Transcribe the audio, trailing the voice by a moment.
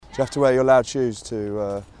you have to wear your loud shoes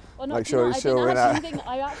to Well, make sure you're still in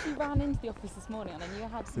I actually ran into the office this morning and I knew I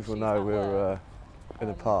had some People shoes know that we're in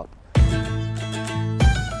a pub.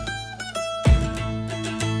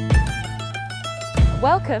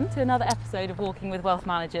 Welcome to another episode of Walking with Wealth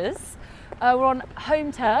Managers. We're on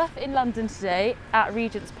home turf in London today at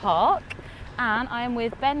Regents Park, and I am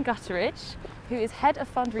with Ben Gutteridge, who is Head of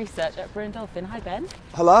Fund Research at Brewin Dolphin. Hi Ben.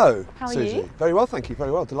 Hello, How are Suzie. you? Very well, thank you. Very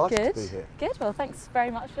well. Delighted Good. to be here. Good. Well, thanks very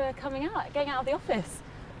much for coming out, getting out of the office.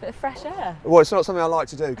 Bit of fresh air. Well, it's not something I like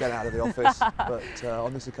to do, get out of the office, but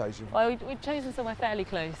on this occasion. Well, we've chosen somewhere fairly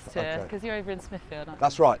close to, because Okay. you're over in Smithfield, aren't you?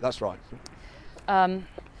 That's right. That's right.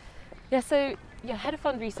 Yeah, so you're Head of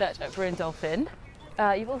Fund Research at Brewin Dolphin.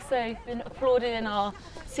 You've also been applauded in our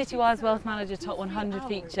Citywise Wealth Manager Top 100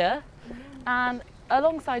 feature. And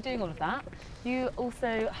alongside doing all of that, you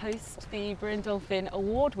also host the Brewin Dolphin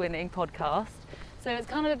award-winning podcast. So it's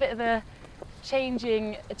kind of a bit of a change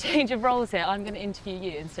of roles here. I'm going to interview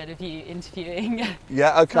you instead of you interviewing.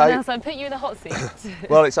 Yeah, okay. So I'm putting you in the hot seat.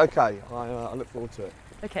 Well, it's okay. I look forward to it.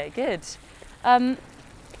 Okay, good.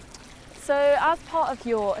 So as part of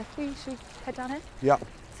your, should we head down here? Yeah.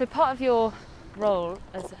 So part of your role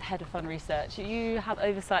as Head of Fund Research, you have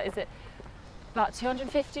oversight, is it about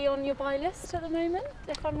 250 on your buy list at the moment,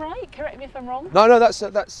 if I'm right? Correct me if I'm wrong. No, that's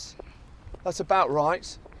about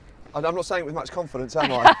right. I'm not saying it with much confidence,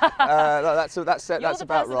 am I? That's about right. You're the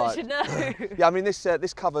person that should know. Yeah, I mean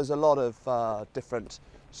this covers a lot of different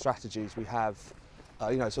strategies. We have,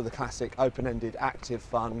 sort of the classic open-ended active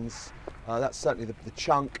funds. That's certainly the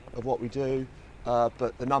chunk of what we do,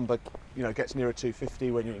 but the number, gets nearer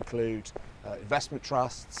 250 when you include investment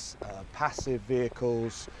trusts, passive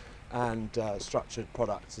vehicles, and structured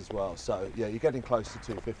products as well. So yeah, you're getting close to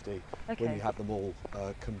 250 when you have them all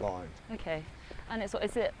combined. Okay. And is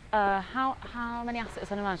it how many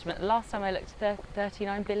assets under management? Last time I looked,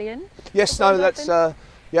 39 billion. Yes, no, that's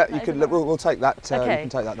we'll take that. Okay. You can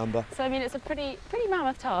take that number. So I mean, it's a pretty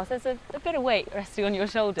mammoth task. There's a bit of weight resting on your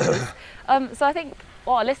shoulders. So I think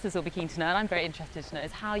what our listeners will be keen to know, and I'm very interested to know,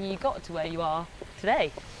 is how you got to where you are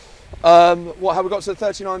today. How we got to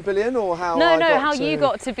 39 billion, or how? How you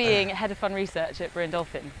got to being Head of Fund Research at Brewin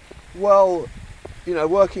Dolphin. Well,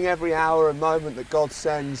 working every hour and moment that God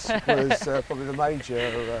sends was probably the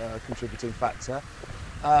major contributing factor.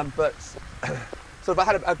 But sort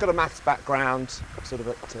of I've got a maths background, sort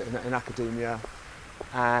of in academia,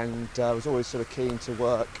 and I was always sort of keen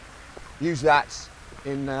to use that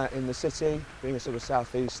in the city, being a sort of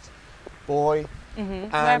southeast boy. Mm-hmm.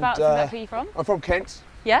 And whereabouts exactly are you from? I'm from Kent.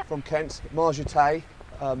 Yeah. From Kent, Margate,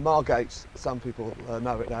 Margate, some people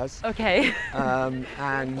know it as. Okay.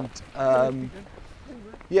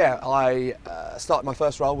 Yeah, I started, my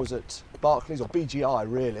first role was at Barclays, or BGI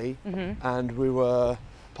really, and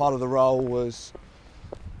part of the role was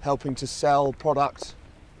helping to sell product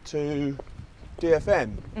to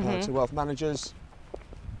DFM, to wealth managers,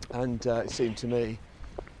 and it seemed to me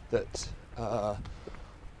that what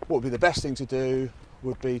would be the best thing to do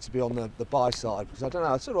would be to be on the buy side, because I don't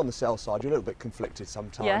know, sort of on the sell side, you're a little bit conflicted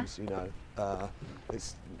sometimes,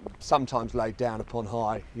 it's sometimes laid down upon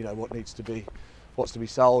high, what's to be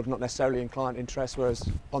sold, not necessarily in client interest, whereas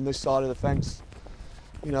on this side of the fence,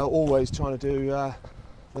 always trying to do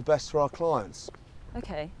the best for our clients.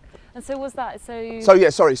 Okay. And so was that, so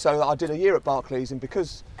I did a year at Barclays, and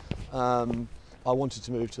because I wanted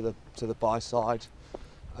to move to the buy side,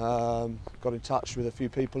 got in touch with a few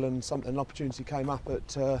people, and an opportunity came up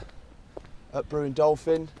at Brewin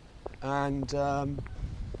Dolphin, and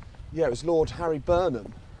it was Lord Harry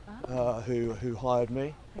Burnham who hired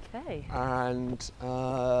me. Okay. And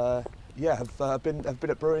have been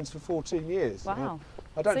at Brewin's for 14 years. Wow.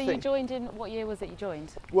 You joined in, what year was it you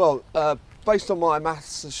joined? Well, based on my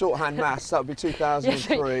maths, shorthand maths, that would be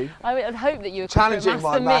 2003. I would hope that you were challenging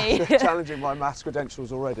my maths than me. challenging my maths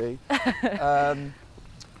credentials already.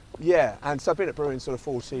 And so I've been at Brewin sort of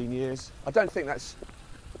 14 years. I don't think that's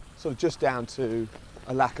sort of just down to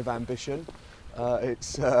a lack of ambition.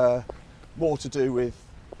 It's more to do with,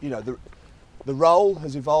 the role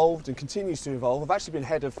has evolved and continues to evolve. I've actually been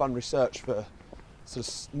Head of Fund Research for sort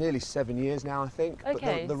of nearly 7 years now, I think.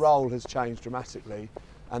 Okay. But the role has changed dramatically,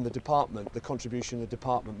 and the contribution the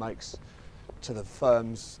department makes to the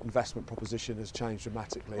firm's investment proposition has changed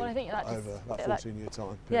dramatically over that 14-year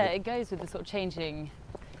time period. Yeah, it goes with the sort of changing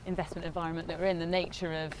investment environment that we're in. The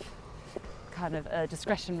nature of kind of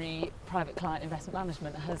discretionary private client investment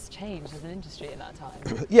management has changed as an industry in that time.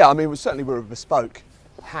 Yeah, I mean, we're a bespoke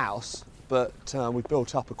house, but we've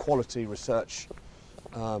built up a quality research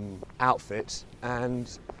outfit,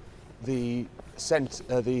 and the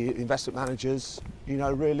investment managers, you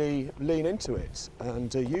know, really lean into it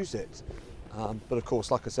and use it. But of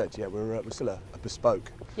course, like I said, yeah, we're still a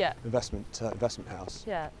bespoke investment house.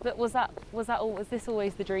 Yeah, but was this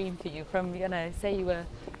always the dream for you? From, you know, say you were a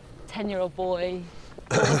 10-year-old boy,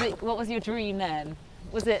 what was your dream then?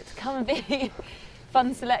 Was it to come and be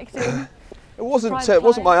fund selecting? It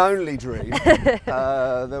wasn't my only dream.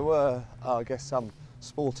 There were, I guess, some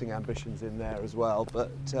sporting ambitions in there as well.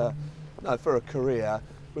 But no, for a career,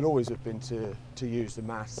 would always have been to use the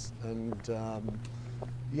maths and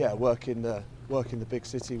work in the big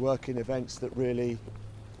city, work in events that really,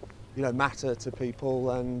 you know, matter to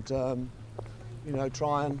people, and you know,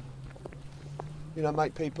 try and, you know,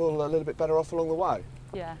 make people a little bit better off along the way.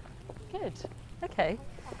 Yeah, good. Okay.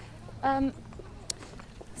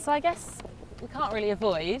 So I guess we can't really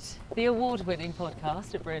avoid the award-winning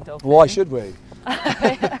podcast at Brewin Dolphin. Why should we?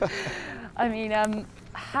 I mean,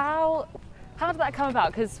 how did that come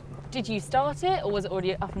about? Because did you start it, or was it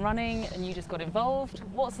already up and running and you just got involved?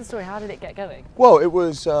 What's the story? How did it get going? Well, it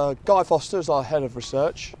was Guy Foster as our head of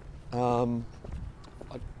research. I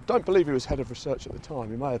don't believe he was head of research at the time.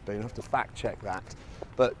 He may have been. I have to fact check that.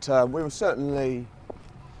 But we were certainly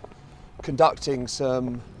conducting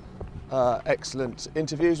some excellent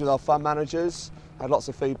interviews with our fund managers. Had lots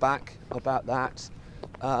of feedback about that.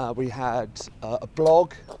 We had a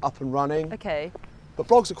blog up and running. Okay. But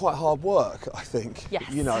blogs are quite hard work, I think. Yes.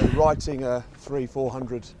 You know, writing a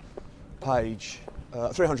 300-400 page,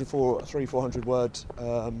 300-400 word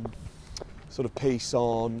sort of piece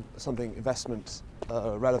on something investment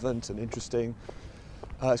relevant and interesting.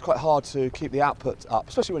 It's quite hard to keep the output up,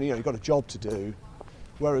 especially when, you know, you've got a job to do.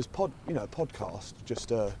 Whereas podcast,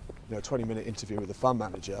 just a 20-minute interview with a fund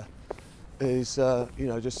manager, is you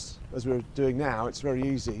know, just as we're doing now, it's very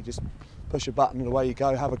easy. Just push a button and away you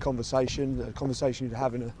go. Have a conversation you'd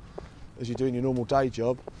have as you're doing your normal day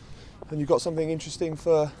job, and you've got something interesting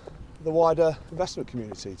for the wider investment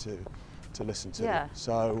community to listen to. Yeah.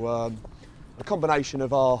 So a combination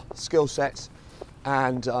of our skill set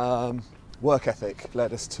and work ethic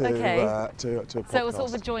led us to a podcast. So it was sort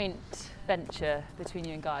of a joint venture between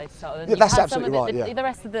you and Guy to start with. Yeah, that's absolutely right. Yeah. The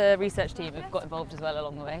rest of the research team have got involved as well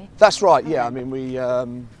along the way. That's right. Yeah. I mean,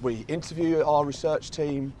 we interview our research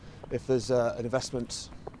team if there's an investment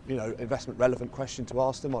relevant question to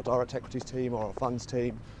ask them. Our direct equities team or our funds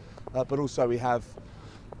team, but also we have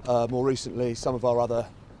more recently some of our other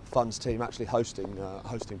funds team actually hosting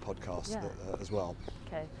podcasts as well.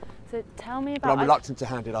 Okay. So tell me about... But I'm reluctant to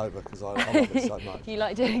hand it over because I love it so much. You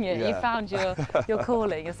like doing it? Yeah. You found your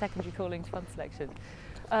calling, your secondary calling to fund selection.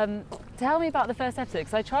 Tell me about the first episode,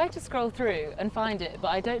 because I tried to scroll through and find it, but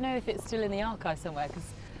I don't know if it's still in the archive somewhere, because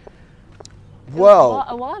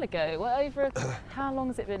a while ago. How long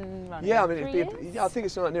has it been running? Yeah, I mean, 3 years? I think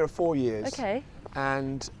it's like near 4 years. Okay.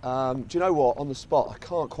 And do you know what? On the spot, I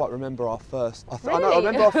can't quite remember our first. Really? I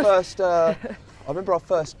remember our first. I remember our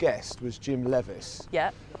first guest was Jim Levis.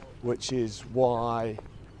 Yeah. Which is why,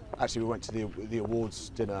 actually, we went to the awards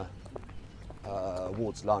dinner,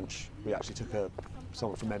 awards lunch. We actually took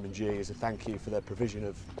someone from M&G as a thank you for their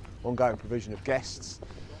ongoing provision of guests.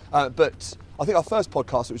 But I think our first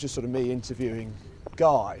podcast, it was just sort of me interviewing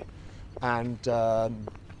Guy, and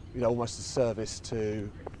almost a service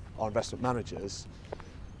to our investment managers,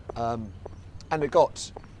 and it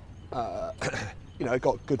got it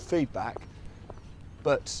got good feedback,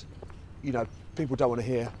 but people don't want to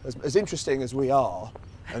hear, as interesting as we are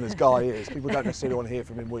and as Guy is, people don't necessarily want to hear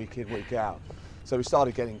from him week in, week out. So we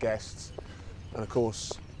started getting guests, and of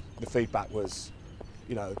course the feedback was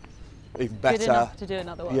even better. Good enough to do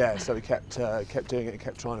another one. Yeah, so we kept doing it and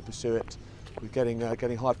kept trying to pursue it with getting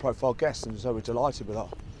high profile guests, and so we're delighted with our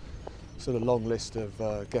sort of long list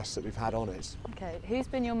of guests that we've had on it. Okay, who's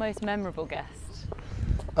been your most memorable guest?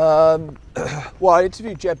 Well, I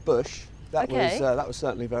interviewed Jeb Bush. That was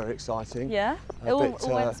certainly very exciting. Yeah, it all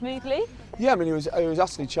went smoothly. Yeah, I mean he was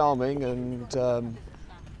utterly charming, and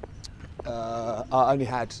I only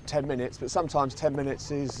had 10 minutes, but sometimes 10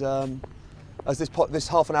 minutes is, as this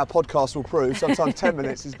half an hour podcast will prove, sometimes 10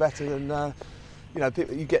 minutes is better than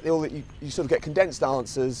you get you sort of get condensed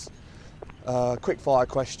answers, quick fire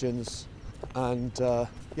questions, and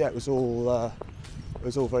it was all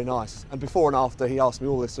very nice. And before and after, he asked me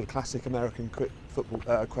all this sort of classic American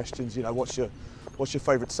football questions. What's your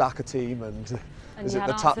favourite soccer team, and is it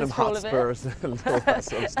the Tottenham Hotspurs and all that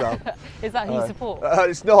sort of stuff. Is that who you support?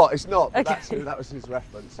 It's not. But Okay. that was his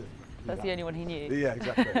reference. That's the only one he knew. Yeah,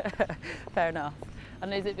 exactly. Fair enough.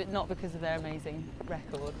 And is it not because of their amazing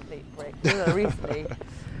record recently?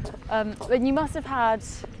 And you must have had.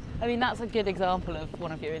 I mean, that's a good example of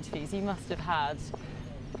one of your interviews. You must have had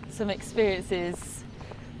some experiences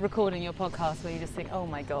recording your podcast where you just think, oh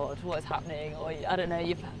my God, what is happening? Or I don't know,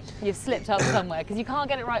 you've slipped up somewhere, because you can't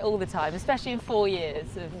get it right all the time, especially in 4 years.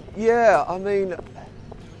 Yeah, I mean,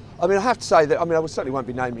 I have to say that, I certainly won't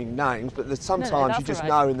be naming names, but sometimes you just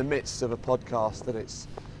know in the midst of a podcast that it's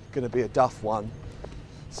going to be a duff one.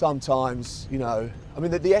 Sometimes,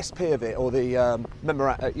 the SP of it, or the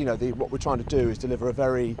what we're trying to do is deliver a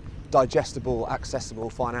very digestible, accessible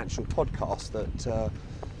financial podcast that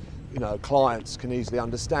clients can easily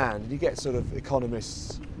understand. You get sort of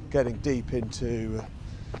economists getting deep into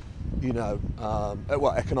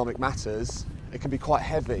economic matters. It can be quite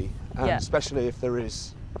heavy, and especially if there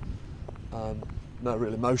is no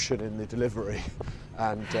real emotion in the delivery.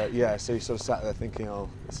 And so you sort of sat there thinking, oh,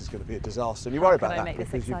 this is going to be a disaster. And you worry about that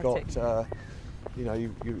because you've got,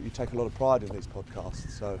 you take a lot of pride in these podcasts.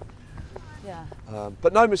 So,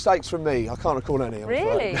 but no mistakes from me. I can't recall any.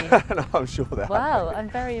 Really? No, I'm sure there. Wow, I'm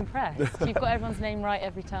very impressed. You've got everyone's name right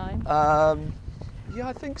every time. Yeah,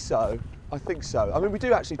 I think so. We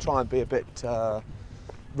do actually try and be a bit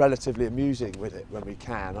relatively amusing with it when we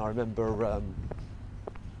can. I remember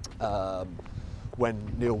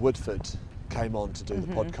when Neil Woodford came on to do the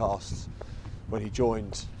podcast when he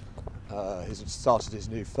joined, started his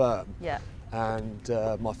new firm. Yeah. And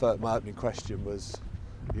my opening question was,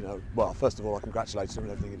 first of all, I congratulated him on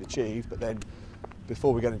everything he'd achieved, but then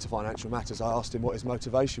before we get into financial matters, I asked him what his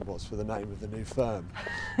motivation was for the name of the new firm,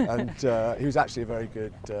 and he was actually a very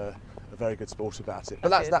good sport about it. But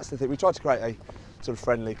that's the thing. We tried to create a sort of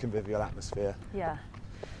friendly, convivial atmosphere. Yeah.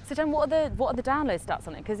 So Dan, what are the download stats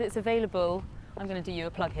on it? Because it's available. I'm going to do you a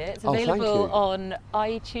plug here. It's available on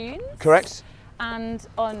iTunes. Correct. And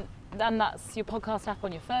that's your podcast app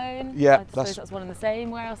on your phone. Yeah, I suppose that's one and the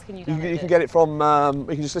same. Where else can you download it? You can get it from.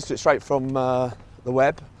 You can just listen to it straight from the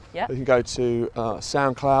web. Yeah. You can go to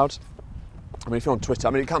SoundCloud. If you're on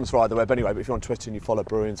Twitter, it comes via the web anyway. But if you're on Twitter and you follow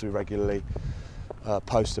Brewins, we regularly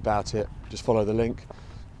post about it. Just follow the link.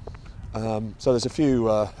 So there's a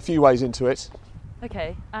few ways into it.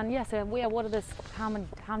 Okay, and what are how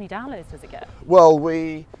many downloads does it get? Well,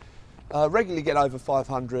 we regularly get over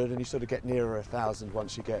 500, and you sort of get nearer 1,000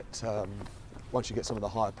 once you get some of the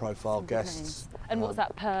higher profile guests. And what's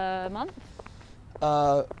that per month?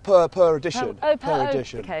 Per edition. Per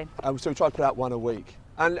edition. Okay. So we try to put out one a week.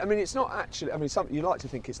 And it's not actually. You like to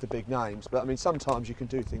think it's the big names, but sometimes you can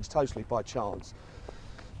do things totally by chance.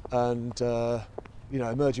 And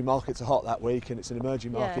emerging markets are hot that week, and it's an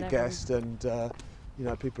emerging market guest, and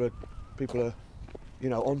people are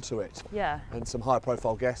onto it. Yeah. And some high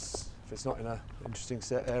profile guests. If it's not in an interesting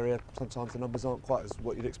set area, sometimes the numbers aren't quite as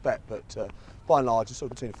what you'd expect. But by and large, it's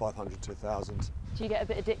sort of between 500 to 1,000. Do you get a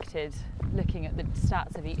bit addicted looking at the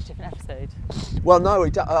stats of each different episode? Well, no,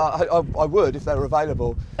 I would if they were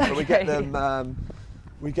available. But we get them.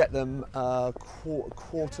 We get them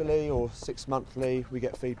quarterly or 6 monthly. We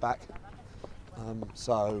get feedback.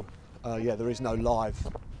 There is no live.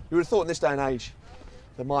 You would have thought in this day and age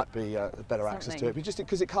there might be better access to it, but just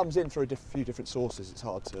because it comes in through a few different sources, it's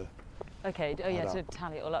hard to. Okay. To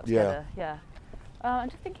tally it all up together. Yeah. I'm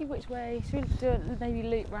just thinking which way. Should we do it? Maybe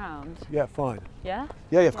loop round. Yeah, fine. Yeah.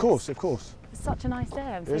 Yeah, of course. It's such a nice day.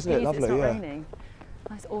 I'm so Isn't it lovely? It's not raining.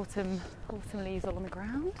 Nice autumn leaves all on the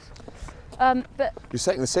ground. But you're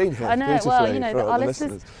setting the scene here. I know. Beautifully Well, our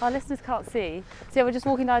listeners can't see. So we're just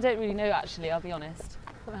walking down. I don't really know actually. I'll be honest.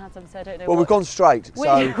 Put my hands up and say I don't know. Well, we've gone straight.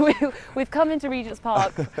 We've come into Regents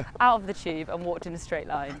Park out of the tube and walked in a straight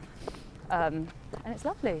line, and it's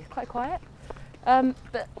lovely. It's quite quiet. And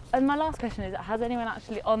my last question is: has anyone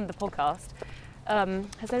actually on the podcast?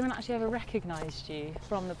 Has anyone actually ever recognised you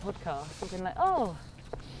from the podcast? They've been like, oh,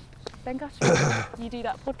 Ben Gutteridge, you do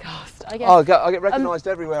that podcast. I get recognised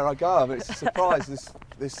everywhere I go. It's a surprise.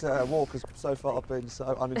 This walk has so far been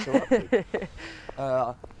so uninterrupted.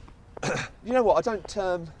 You know what? I don't.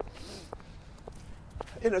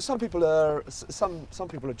 Some people are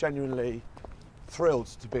genuinely thrilled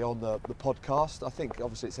to be on the podcast. I think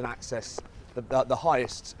obviously it's an access. The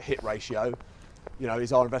highest hit ratio,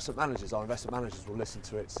 is our investment managers. Our investment managers will listen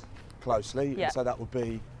to it closely, and so that would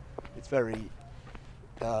be. It's very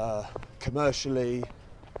commercially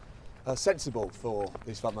sensible for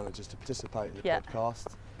these fund managers to participate in the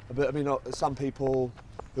podcast. But some people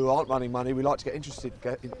who aren't running money, we like to get interesting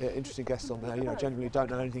guests on there. Generally don't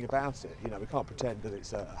know anything about it. We can't pretend that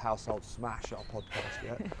it's a household smash, our podcast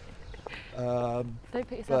yet. Don't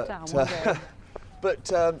put yourself down one day.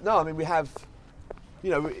 But no, we have,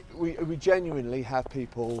 we genuinely have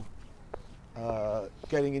people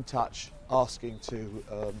getting in touch, asking to,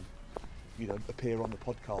 appear on the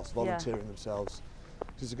podcast, volunteering themselves.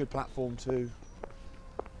 It's a good platform to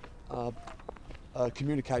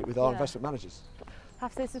communicate with our investment managers.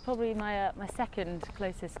 Perhaps this is probably my second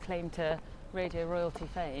closest claim to radio royalty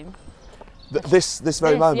fame. This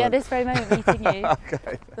very moment? Yeah, this very moment, meeting you.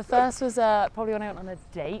 Okay. The first was probably when I went on a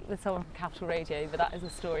date with someone from Capital Radio, but that is a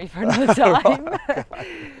story for another time.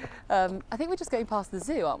 I think we're just going past the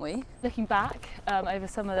zoo, aren't we? Looking back over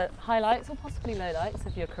some of the highlights or possibly lowlights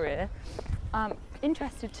of your career, I'm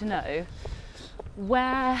interested to know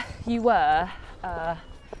where you were the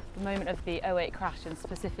moment of the 2008 crash, and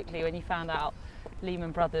specifically when you found out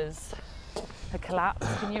Lehman Brothers had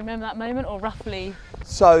collapsed. Can you remember that moment, or roughly?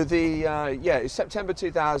 So it's September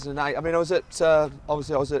 2008. I mean, I was at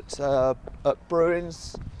obviously I was at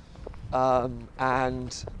Brewin's,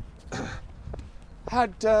 and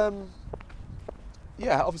had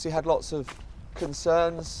obviously had lots of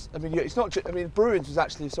concerns. I mean, it's not just, I mean, Brewin's was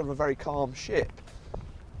actually sort of a very calm ship,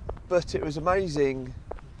 but it was amazing,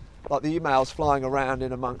 like the emails flying around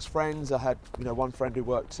in amongst friends. I had, one friend who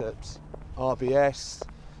worked at RBS,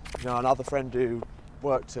 another friend who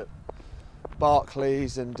worked at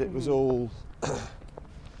Barclays, and it was all,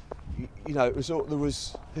 it was all, there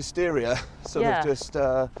was hysteria, sort of just,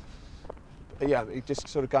 just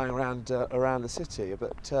sort of going around the city.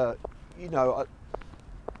 But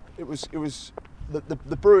it was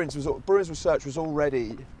the Brewin's research was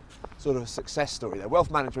already sort of a success story there.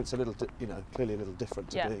 Wealth management's a little, clearly a little different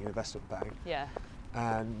to being an investment bank. Yeah.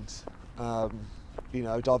 And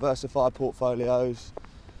diversified portfolios.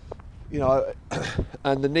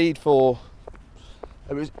 And the need for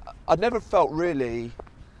I'd never felt really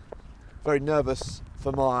very nervous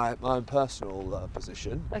for my own personal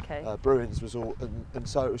position. Okay. Brewin's was all, and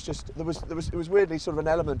so it was just it was weirdly sort of an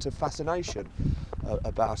element of fascination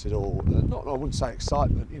about it all. I wouldn't say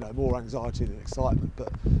excitement, more anxiety than excitement,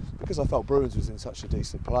 but because I felt Brewin's was in such a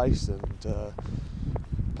decent place, and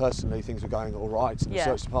personally things were going all right, and the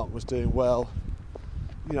research department was doing well.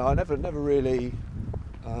 I never really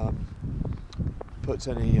put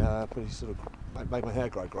any sort of made my hair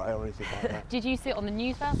grow grey or anything like that. Did you see it on the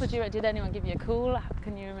news fast, or did anyone give you a call?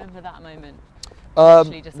 Can you remember that moment? You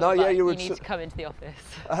need to come into the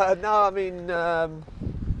office. No, I mean,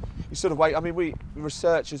 you sort of wait. I mean, we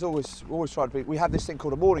researchers always try to be. We have this thing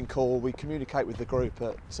called a morning call. We communicate with the group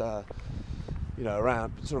at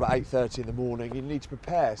around sort of 8:30 in the morning. You need to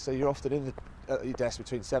prepare, so you're often at your desk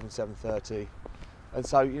between 7:30. And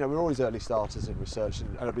so, we're always early starters in research,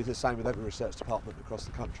 and it'll be the same with every research department across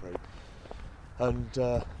the country. And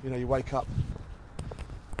you wake up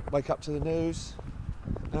to the news,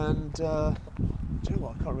 and do you know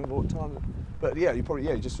what? I can't remember what time. But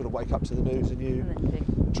you just sort of wake up to the news, and you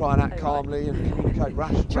try and act calmly and communicate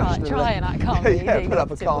rationally. Try and act calmly. Put up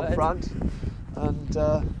a calm front, and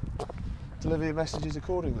deliver your messages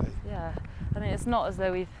accordingly. Yeah, I mean, it's not as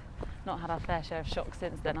though we've not had our fair share of shocks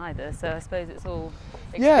since then either. So I suppose it's all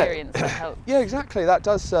experience that helps. Yeah, exactly. That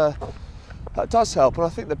does help, and I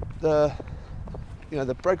think the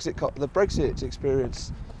Brexit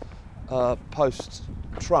experience post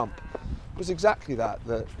Trump was exactly that.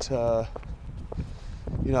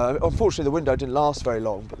 Unfortunately the window didn't last very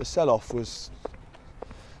long, but the sell-off was,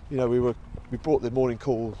 we brought the morning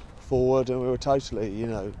call forward, and we were totally,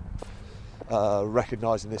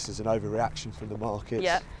 recognising this as an overreaction from the market.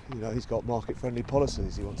 Yeah. He's got market-friendly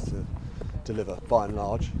policies he wants to deliver, by and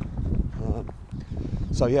large.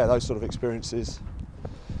 Those sort of experiences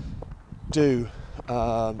do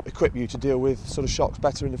equip you to deal with sort of shocks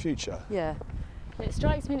better in the future. Yeah. It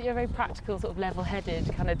strikes me that you're very practical, sort of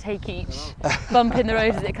level-headed, kind of take each bump in the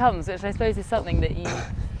road as it comes, which I suppose is something that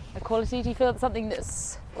a quality. Do you feel that's something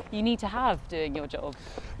that's you need to have doing your job?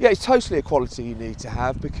 Yeah, it's totally a quality you need to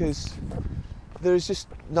have, because there is just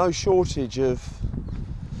no shortage of,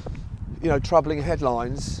 troubling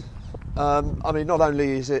headlines. I mean, not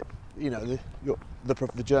only is it,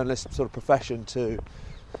 the journalist sort of profession to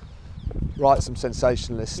write some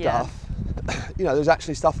sensationalist stuff, there's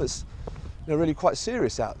actually stuff that's really quite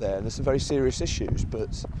serious out there, and there's some very serious issues,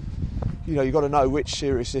 but you've got to know which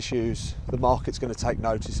serious issues the market's going to take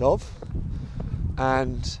notice of,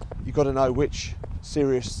 and you've got to know which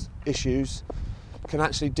serious issues can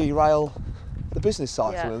actually derail the business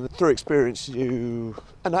cycle. Yeah. And through experience and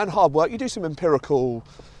hard work, you do some empirical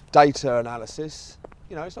data analysis.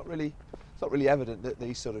 It's not really evident that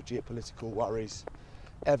these sort of geopolitical worries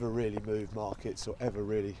ever really move markets, or ever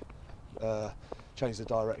really change the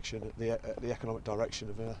direction, the economic direction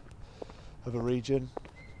of a region.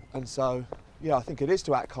 And so, I think it is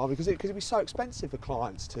to act calm, because it'd be so expensive for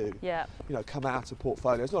clients to come out of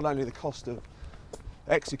portfolios. Not only the cost of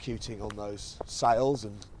executing on those sales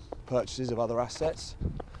and purchases of other assets,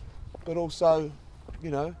 but also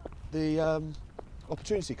the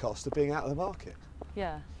opportunity cost of being out of the market.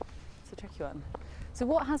 Yeah, it's a tricky one. So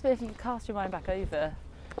what has been, if you cast your mind back over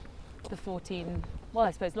the 14, well,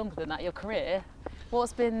 I suppose longer than that, your career,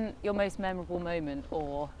 what's been your most memorable moment,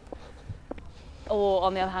 or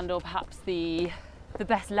on the other hand, or perhaps the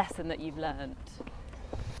best lesson that you've learned?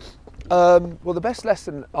 Well, the best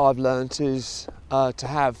lesson I've learnt is to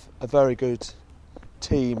have a very good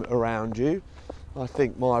team around you. I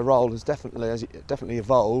think my role has definitely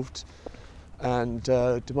evolved, and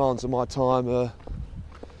demands of my time are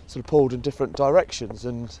sort of pulled in different directions,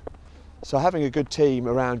 and so having a good team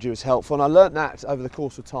around you is helpful. And I learnt that over the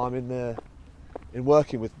course of time in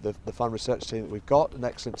working with the fund research team that we've got, an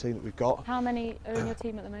excellent team that we've got. How many are in your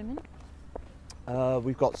team at the moment?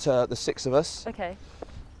 We've got the 6 of us. Okay.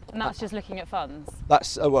 And that's just looking at funds?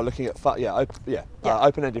 That's well, looking at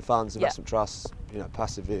open-ended funds, investment trusts,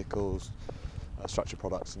 passive vehicles, structured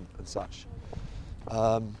products, and such.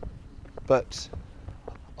 But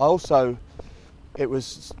I also, it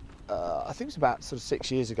was, I think it was about sort of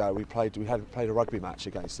 6 years ago. We played a rugby match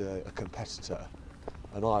against a competitor,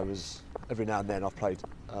 and I was, every now and then I've played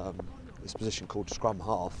this position called scrum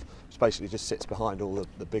half, which basically just sits behind all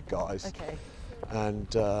the big guys. Okay.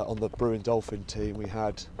 And on the Brewin Dolphin team we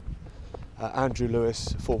had Andrew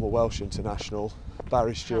Lewis, former Welsh international,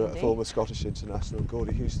 Barry Stewart, former Scottish international, and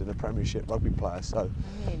Gordie Houston, a Premiership rugby player. So,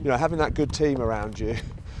 having that good team around you,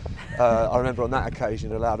 I remember on that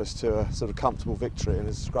occasion allowed us to a sort of comfortable victory. And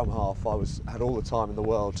as a scrum half, I had all the time in the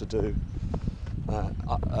world to do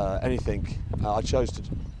anything. I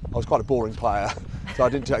was quite a boring player, so I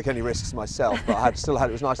didn't take any risks myself. But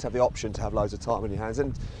it was nice to have the option to have loads of time in your hands.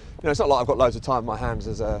 And it's not like I've got loads of time in my hands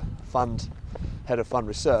as a head of fund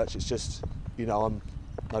research. It's just, I'm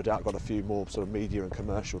no doubt got a few more sort of media and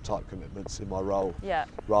commercial type commitments in my role,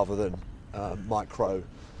 rather than micro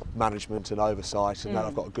management and oversight. And that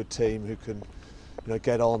I've got a good team who can,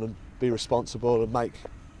 get on and be responsible and make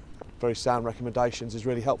very sound recommendations is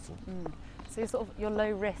really helpful. So your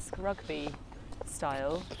low risk rugby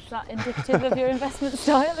style, is that indicative of your investment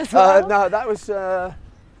style as well? No, that was.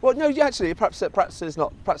 Well, no, actually, perhaps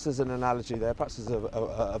there's an analogy there. Perhaps there's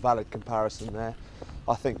a valid comparison there.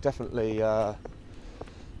 I think definitely, in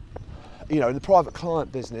the private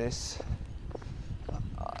client business,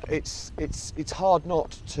 it's hard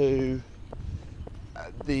not to.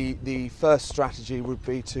 The first strategy would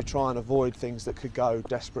be to try and avoid things that could go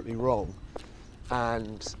desperately wrong,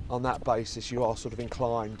 and on that basis, you are sort of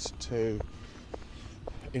inclined to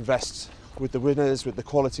invest with the winners, with the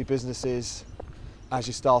quality businesses, as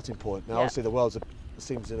your starting point. Now, obviously, the world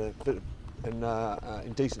seems in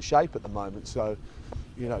decent shape at the moment, so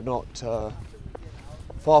not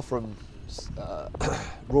far from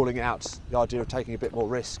ruling out the idea of taking a bit more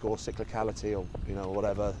risk or cyclicality or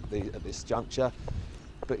whatever at this juncture.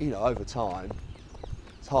 But over time,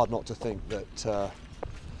 it's hard not to think that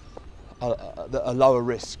a lower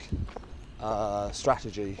risk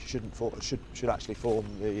strategy should actually form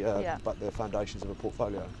the foundations of a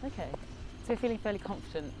portfolio. Okay. So you're feeling fairly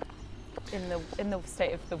confident in the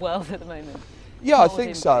state of the world at the moment? Yeah, I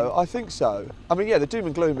think so. I mean, the doom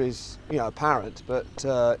and gloom is apparent, but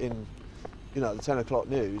in the 10 o'clock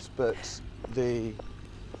news. But the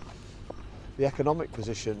economic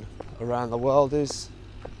position around the world is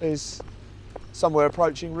somewhere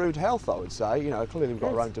approaching rude health, I would say. Clearly we've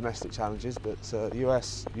got our own domestic challenges, but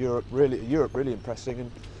US, Europe really impressing,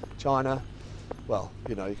 and China. Well,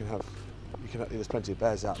 there's plenty of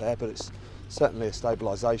bears out there, but it's certainly a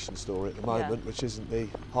stabilisation story at the moment, which isn't the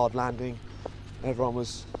hard landing everyone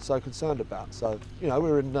was so concerned about. So,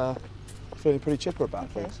 we're feeling pretty chipper about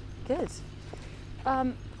things. Good.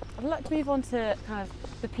 I'd like to move on to kind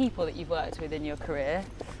of the people that you've worked with in your career,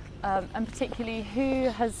 and particularly who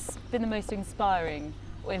has been the most inspiring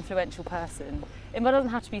or influential person. It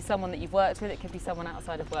doesn't have to be someone that you've worked with, it could be someone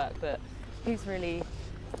outside of work, but who's really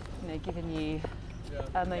given you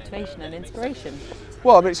motivation and inspiration?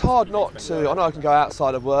 Well, I mean, it's hard not to. I know I can go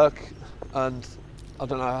outside of work, and I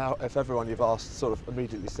don't know if everyone you've asked sort of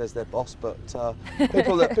immediately says their boss, but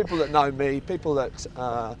people that know me, people on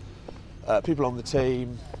the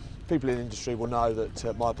team, people in the industry will know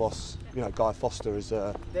that my boss, Guy Foster, is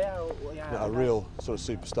a real sort of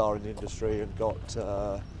superstar in the industry and got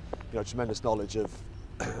tremendous knowledge of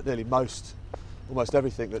nearly almost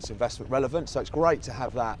everything that's investment relevant. So it's great to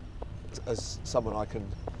have that as someone I can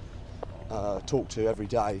talk to every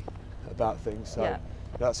day about things. So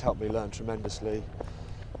that's helped me learn tremendously.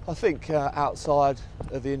 I think outside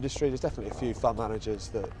of the industry, there's definitely a few fund managers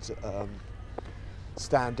that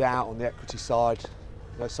stand out on the equity side.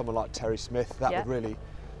 Someone like Terry Smith, that would really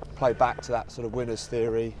play back to that sort of winners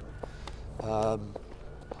theory.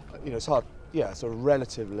 It's hard yeah, sort of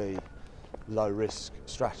relatively low risk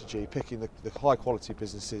strategy, picking the high quality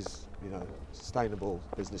businesses, you know, sustainable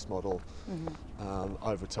business model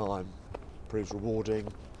over time proves rewarding.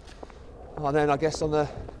 And then I guess on the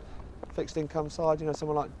fixed income side, you know,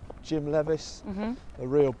 someone like Jim Levis, a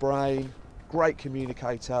real brain, great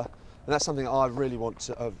communicator, and that's something I really want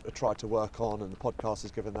to try to work on, and the podcast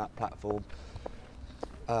has given that platform.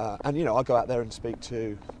 And you know, I go out there and speak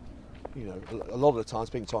to, you know, a lot of the time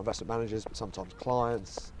speaking to investment managers, but sometimes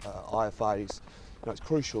clients, IFAs. You know, it's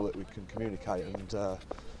crucial that we can communicate, and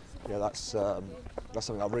yeah, that's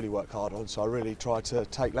something I really work hard on. So I really try to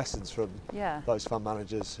take lessons from those fund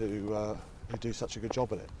managers who do such a good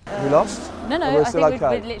job at it. We lost? No, I think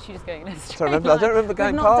we're literally just going in a straight line. I don't remember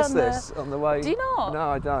going past this on the way. Do you not? No,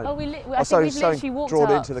 I don't. Oh, I think we've literally walked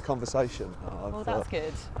drawn up. into the conversation. Well, that's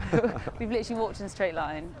good. We've literally walked in a straight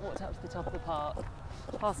line, walked up to the top of the park,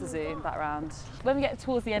 past the zoo and back round. When we get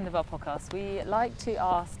towards the end of our podcast, we like to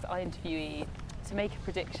ask our interviewee to make a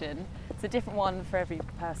prediction. It's a different one for every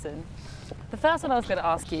person. The first one I was going to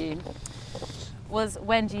ask you was,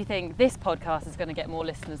 when do you think this podcast is going to get more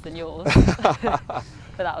listeners than yours? But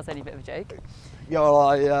that was only a bit of a joke. Yeah, well,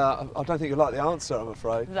 I don't think you'll like the answer, I'm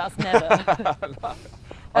afraid. That's never. No.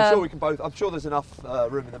 I'm sure we can both. I'm sure there's enough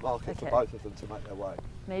room in the market for both of them to make their way.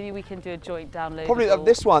 Maybe we can do a joint download. Probably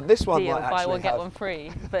this one deal, might actually buy one get one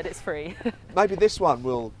free, but it's free. Maybe this one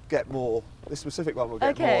will get more. This specific one will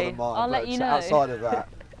get more than mine. I'll let you know. Outside of that,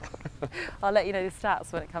 I'll let you know the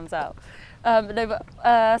stats when it comes out.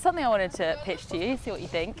 Something I wanted to pitch to you, see what you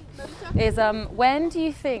think, is when do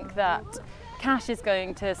you think that cash is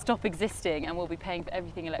going to stop existing and we'll be paying for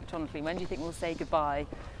everything electronically? When do you think we'll say goodbye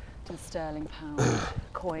to the sterling, pound,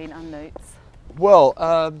 coin and notes? Well,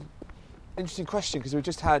 interesting question, because we've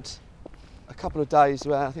just had a couple of days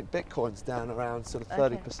where I think Bitcoin's down around sort of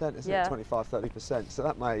 30%, isn't it? 25-30%. So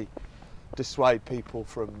that may dissuade people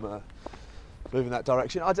from moving that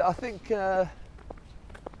direction. I think, you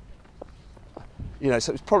know,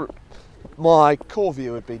 so it's probably, my core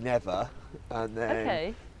view would be never, and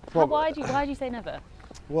then. Why do you say never?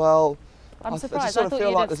 Well, I'm surprised. I just sort of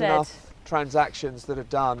feel like there's said enough transactions that are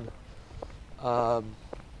done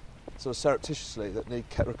sort of surreptitiously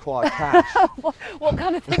that require cash. What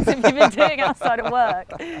kind of things have you been doing outside of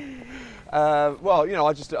work? Well, you know,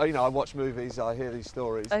 I watch movies, I hear these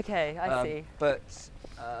stories. Okay, I see. But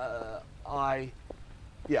I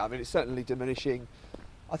mean, it's certainly diminishing.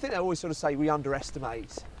 I think they always sort of say we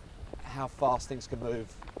underestimate how fast things can move,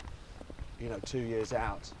 you know, 2 years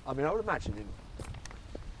out. I mean, I would imagine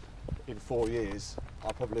in 4 years,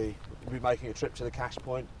 I'll probably be making a trip to the cash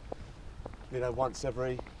point, you know, once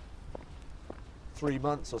every 3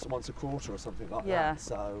 months or once a quarter or something like that.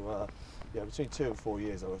 So, yeah, between 2 and 4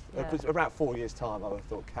 years, around 4 years' time, I would have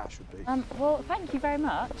thought cash would be. Well, thank you very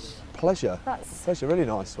much. Pleasure. Pleasure. Really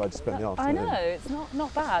nice way to spend the afternoon. I know, it's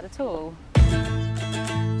not bad at all.